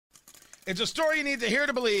It's a story you need to hear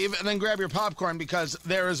to believe, and then grab your popcorn because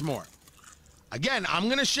there is more. Again, I'm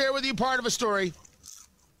going to share with you part of a story.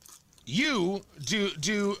 You do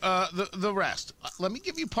the rest. Let me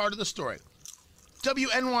give you part of the story.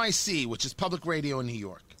 WNYC, which is public radio in New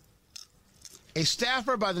York. A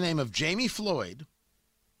staffer by the name of Jamie Floyd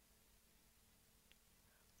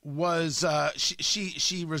was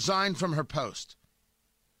she resigned from her post.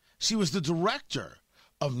 She was the director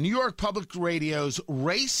of New York Public Radio's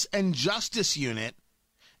Race and Justice Unit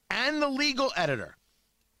and the legal editor.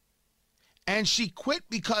 And she quit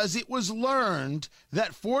because it was learned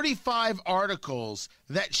that 45 articles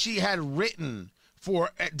that she had written for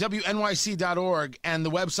WNYC.org and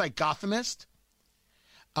the website Gothamist,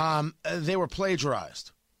 they were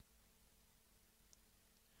plagiarized.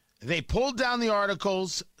 They pulled down the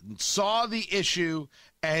articles, saw the issue,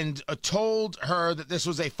 and told her that this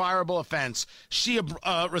was a fireable offense. She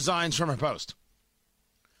resigns from her post.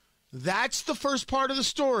 That's the first part of the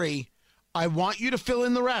story. I want you to fill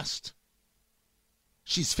in the rest.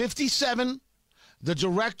 She's 57, the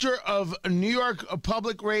director of New York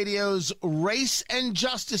Public Radio's Race and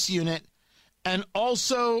Justice Unit, and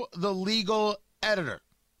also the legal editor.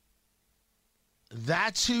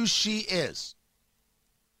 That's who she is.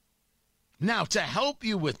 Now, to help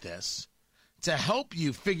you with this, to help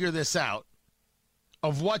you figure this out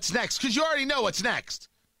of what's next, because you already know what's next.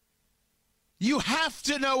 You have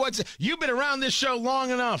to know you've been around this show long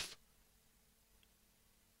enough.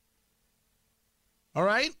 All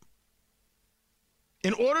right?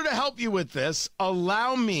 In order to help you with this,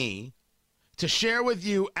 allow me to share with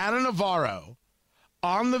you Ana Navarro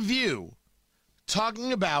on The View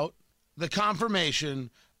talking about the confirmation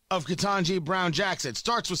of Ketanji Brown Jackson. It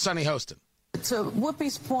starts with Sunny Hostin. To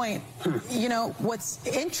Whoopi's point, you know, what's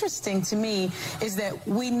interesting to me is that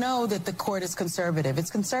we know that the court is conservative.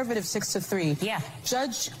 It's conservative 6-3. Yeah.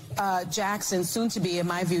 Judge Jackson, soon to be, in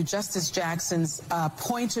my view, Justice Jackson's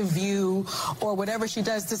point of view or whatever she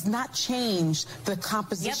does not change the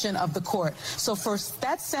composition of the court. So for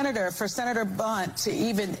that senator, for Senator Blunt to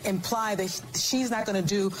even imply that she's not going to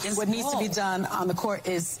do what needs to be done on the court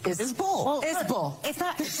is bull. Well, it's bull. It's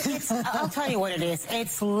not. I'll tell you what it is.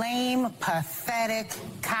 It's lame, pathetic,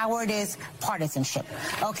 cowardice, partisanship.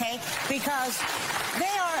 Okay, because they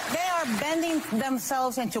are bending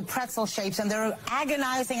themselves into pretzel shapes, and they're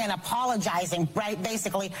agonizing and apologizing, right?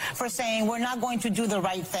 Basically, for saying we're not going to do the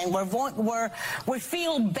right thing. We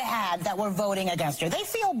feel bad that we're voting against her. They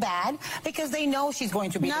feel bad because they know she's going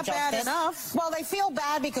to be not the justice. Bad enough. Well, they feel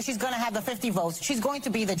bad because she's going to have the 50 votes. She's going to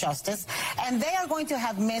be the justice, and they are going to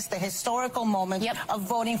have missed the historical moment of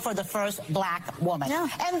voting for the first black woman. Yeah.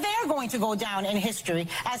 And they're going to go down in history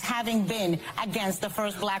as having been against the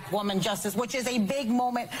first black woman justice, which is a big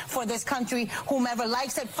moment for this country. Whomever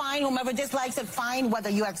likes it, fine. Whomever dislikes it, fine. Whether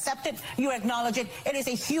you accept it, you acknowledge it. It is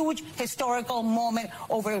a huge historical moment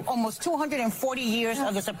over almost 240 years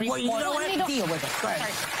of the Supreme Court. You know what? Deal with it.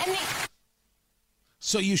 Right.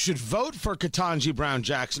 So you should vote for Ketanji Brown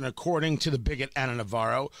Jackson, according to the bigot Ana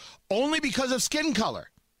Navarro, only because of skin color.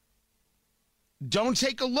 Don't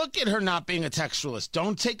take a look at her not being a textualist.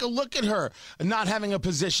 Don't take a look at her not having a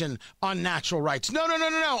position on natural rights. No.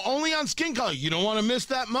 Only on skin color. You don't want to miss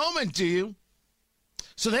that moment, do you?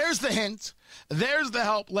 So there's the hint. There's the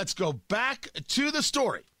help. Let's go back to the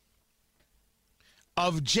story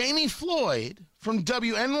of Jamie Floyd from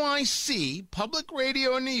WNYC, Public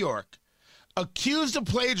Radio in New York, accused of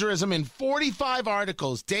plagiarism in 45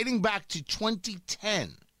 articles dating back to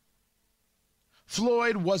 2010.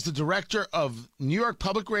 Floyd was the director of New York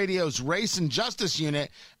Public Radio's Race and Justice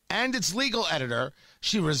Unit and its legal editor.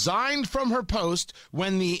 She resigned from her post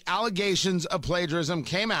when the allegations of plagiarism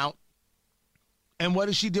came out. And what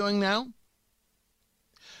is she doing now?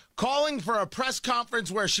 Calling for a press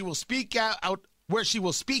conference where she will speak out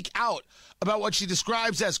about what she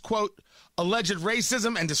describes as, quote, alleged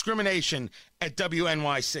racism and discrimination at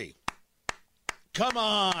WNYC. Come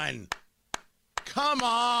on. Come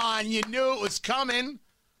on, you knew it was coming.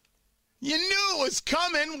 You knew it was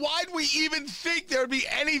coming. Why'd we even think there'd be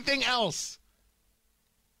anything else?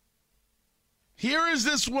 Here is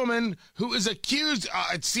this woman who is accused,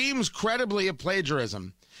 it seems credibly, of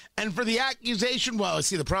plagiarism. And for the accusation, well,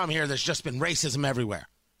 see, the problem here, there's just been racism everywhere.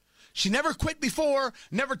 She never quit before,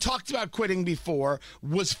 never talked about quitting before,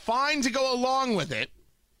 was fine to go along with it.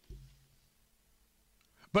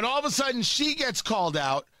 But all of a sudden, she gets called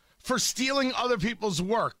out for stealing other people's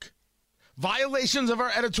work. Violations of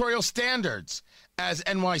our editorial standards, as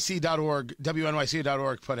WNYC.org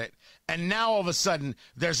put it. And now all of a sudden,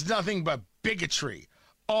 there's nothing but bigotry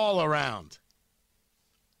all around.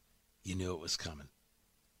 You knew it was coming.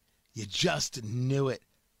 You just knew it.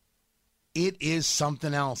 is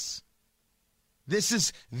something else.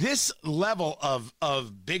 This level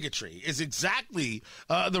of bigotry is exactly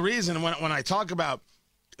the reason when I talk about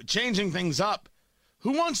changing things up.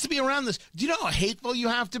 Who wants to be around this? Do you know how hateful you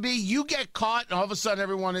have to be? You get caught, and all of a sudden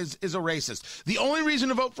everyone is a racist. The only reason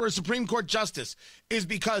to vote for a Supreme Court justice is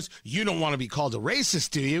because you don't want to be called a racist,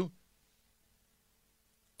 do you?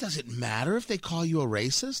 Does it matter if they call you a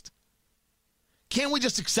racist? Can't we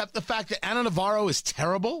just accept the fact that Ana Navarro is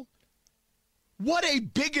terrible? What a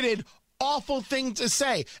bigoted, awful thing to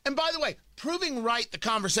say. And by the way, proving right the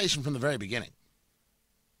conversation from the very beginning,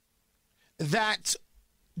 that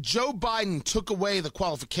Joe Biden took away the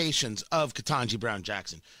qualifications of Ketanji Brown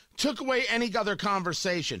Jackson, took away any other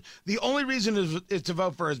conversation. The only reason is to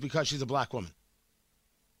vote for her is because she's a black woman.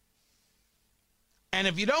 And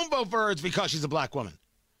if you don't vote for her, it's because she's a black woman.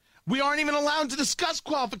 We aren't even allowed to discuss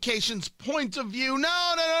qualifications, point of view.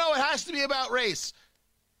 No, it has to be about race.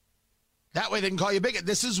 That way they can call you a bigot.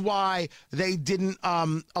 This is why they didn't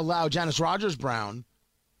allow Janice Rogers Brown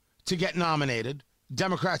to get nominated.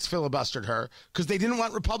 Democrats filibustered her because they didn't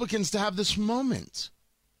want Republicans to have this moment.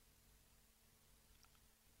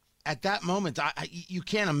 At that moment, you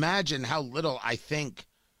can't imagine how little I think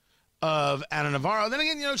of Ana Navarro. Then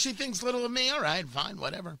again, she thinks little of me. All right, fine,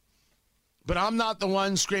 whatever. But I'm not the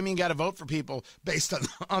one screaming, got to vote for people based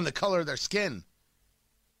on the color of their skin.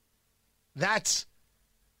 That's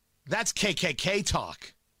KKK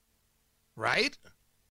talk, right?